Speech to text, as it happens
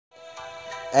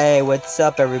Hey, what's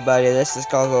up, everybody? This is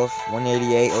Golgolf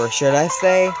 188, or should I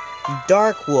say,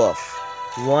 Dark Wolf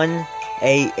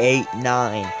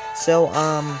 1889. So,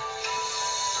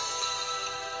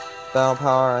 Battle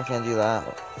Power, I can't do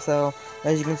that. So,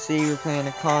 as you can see, we're playing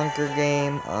a Conquer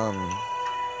game.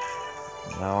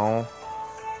 No.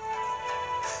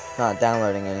 Not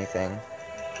downloading anything.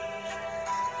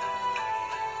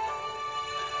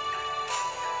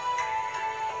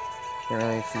 Can't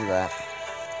really see that.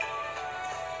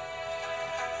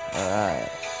 Alright.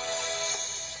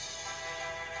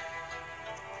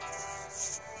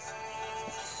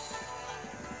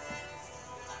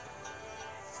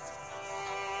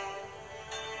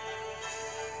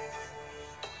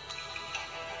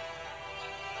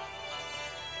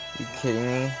 You kidding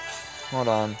me? Hold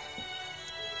on.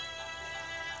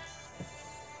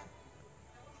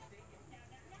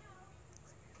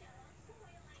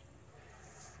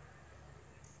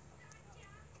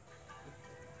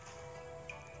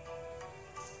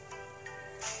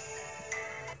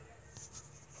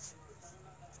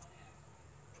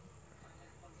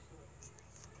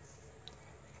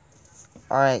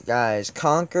 Alright, guys.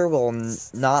 Conquer will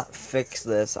not fix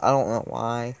this. I don't know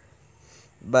why.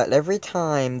 But every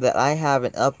time that I have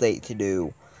an update to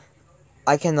do,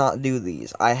 I cannot do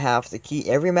these. I have to keep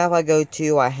every map I go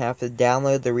to, I have to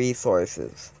download the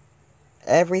resources.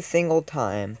 Every single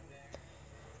time.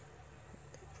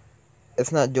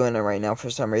 It's not doing it right now for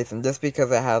some reason. Just because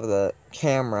I have the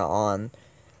camera on.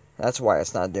 That's why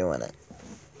it's not doing it.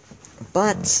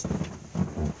 But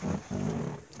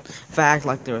if I act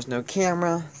like there was no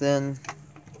camera, then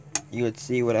you would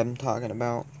see what I'm talking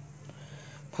about.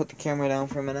 Put the camera down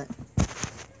for a minute.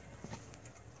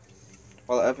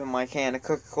 While I open my can of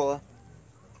Coca-Cola.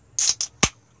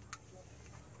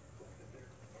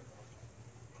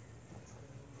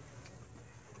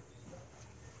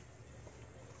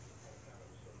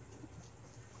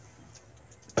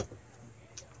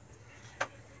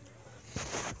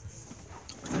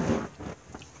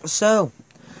 So,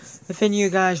 if any of you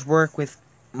guys work with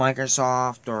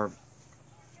Microsoft or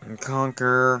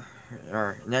Conquer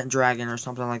or NetDragon or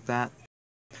something like that,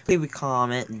 leave a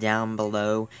comment down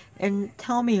below and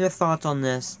tell me your thoughts on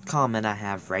this comment I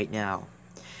have right now.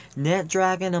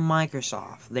 NetDragon and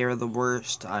Microsoft, they are the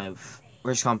worst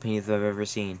companies I've ever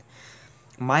seen.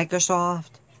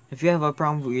 Microsoft, if you have a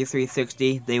problem with your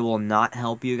 360, they will not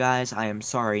help you guys. I am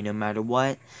sorry, no matter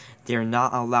what. They're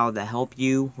not allowed to help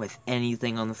you with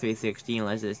anything on the 360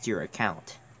 unless it's your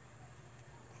account.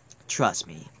 Trust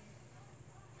me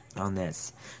on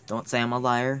this. Don't say I'm a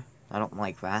liar. I don't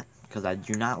like that, because I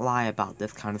do not lie about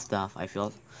this kind of stuff. I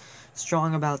feel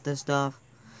strong about this stuff.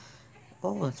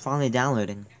 Oh, it's finally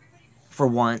downloading. For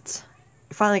once.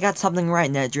 You finally got something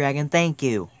right, NetDragon. Thank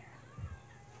you.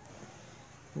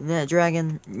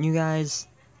 NetDragon, you guys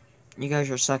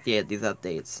are sucky at these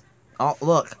updates. Oh,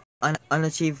 look.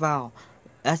 Unachieved file.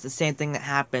 That's the same thing that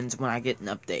happens when I get an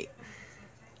update.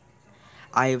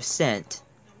 I have sent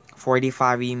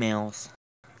 45 emails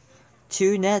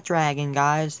to NetDragon,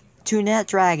 guys. To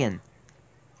NetDragon.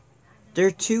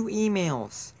 They're 2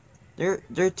 emails. They're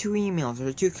 2 emails.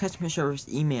 They're 2 customer service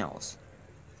emails.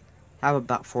 I have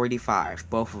about 45.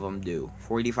 Both of them do.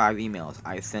 45 emails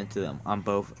I sent to them on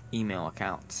both email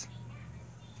accounts.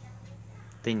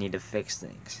 They need to fix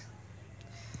things.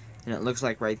 And it looks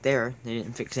like right there, they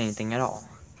didn't fix anything at all.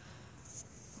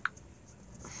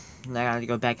 And I gotta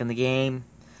go back in the game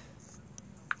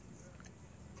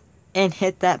and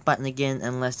hit that button again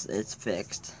unless it's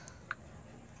fixed.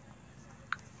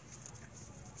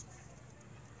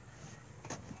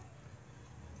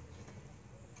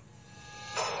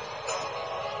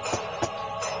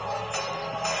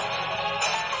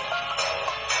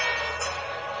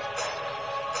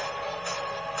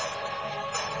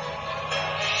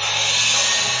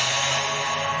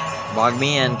 Log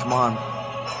me in, come on.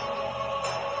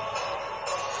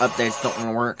 Updates don't want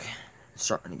to work. It's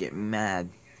starting to get me mad.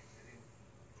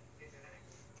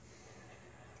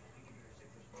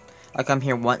 Like I'm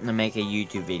here wanting to make a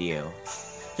YouTube video.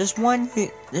 There's 2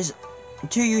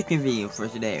 YouTube videos for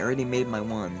today. I already made my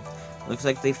one. Looks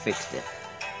like they fixed it.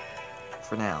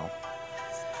 For now.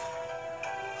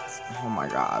 Oh my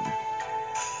god.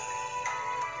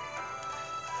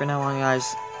 For now on,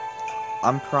 guys,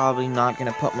 I'm probably not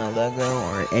gonna put my logo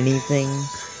or anything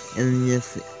in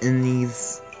these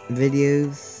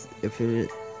videos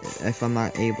if I'm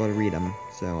not able to read them.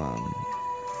 So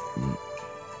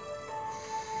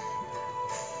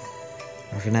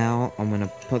for now, I'm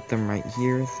gonna put them right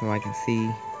here so I can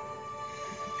see.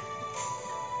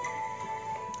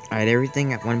 I had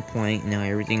everything at one point. Now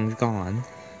everything's gone.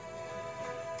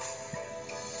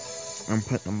 I'm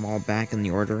putting them all back in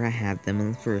the order I had them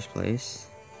in the first place.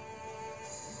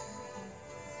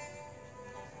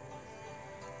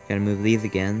 Gotta move these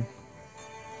again.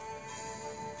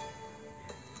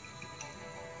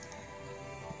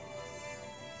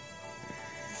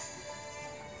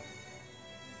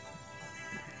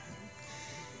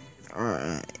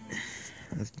 Alright,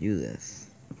 let's do this.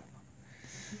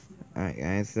 Alright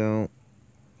guys, so...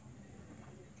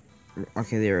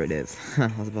 Okay, there it is. I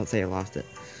was about to say I lost it.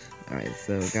 Alright,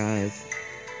 so guys...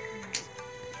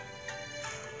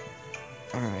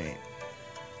 Alright.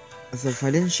 So if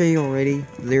I didn't show you already,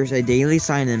 there's a daily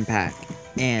sign-in pack.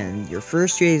 And your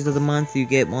first 3 days of the month, you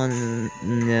get one.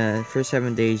 In the first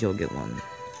 7 days, you'll get one.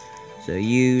 So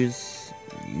you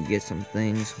get some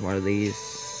things. What are these?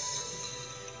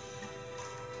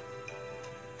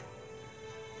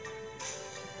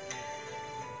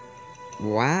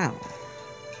 Wow.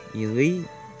 Elite.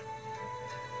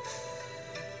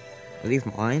 Are these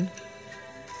mine?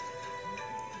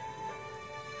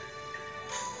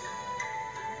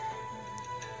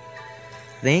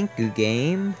 Thank you,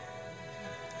 game.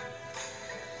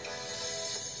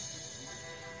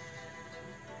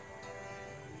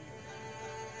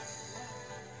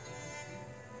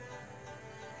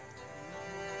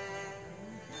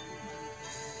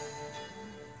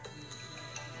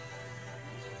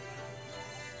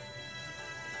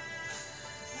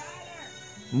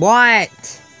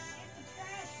 What?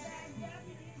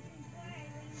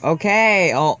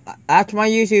 Okay, oh, after my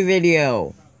YouTube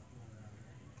video.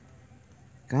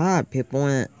 God,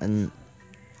 people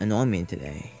annoy me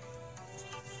today.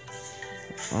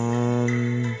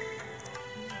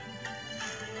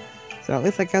 So at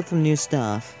least I got some new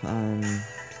stuff.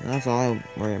 That's all I'm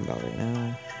worrying about right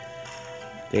now.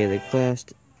 Daily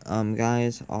quest.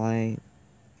 Guys,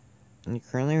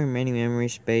 currently remaining memory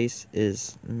space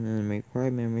is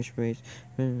required memory space.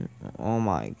 Oh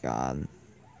my god.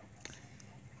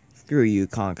 Screw you,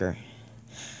 Conker.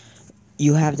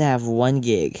 You have to have 1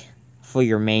 gig for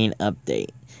your main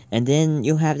update. And then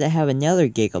you have to have another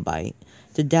gigabyte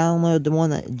to download the one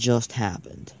that just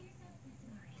happened.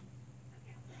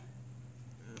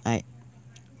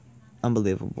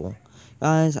 Unbelievable.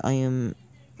 Guys, I am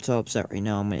so upset right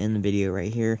now. I'm gonna end the video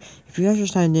right here. If you guys are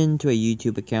signed into a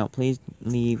YouTube account, please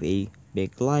leave a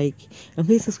big like. And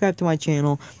please subscribe to my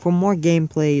channel for more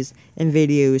gameplays and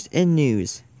videos and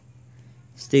news.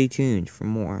 Stay tuned for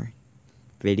more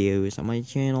videos on my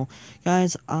channel.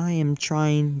 Guys, I am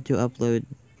trying to upload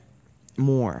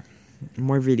more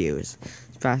videos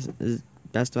as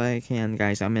best I can,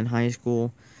 guys. I'm in high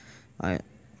school.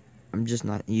 I'm just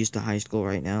not used to high school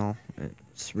right now.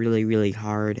 It's really, really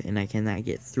hard, and I cannot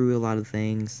get through a lot of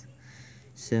things.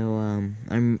 So,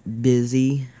 I'm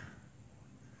busy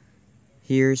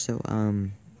here, so,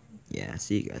 yeah,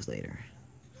 see you guys later.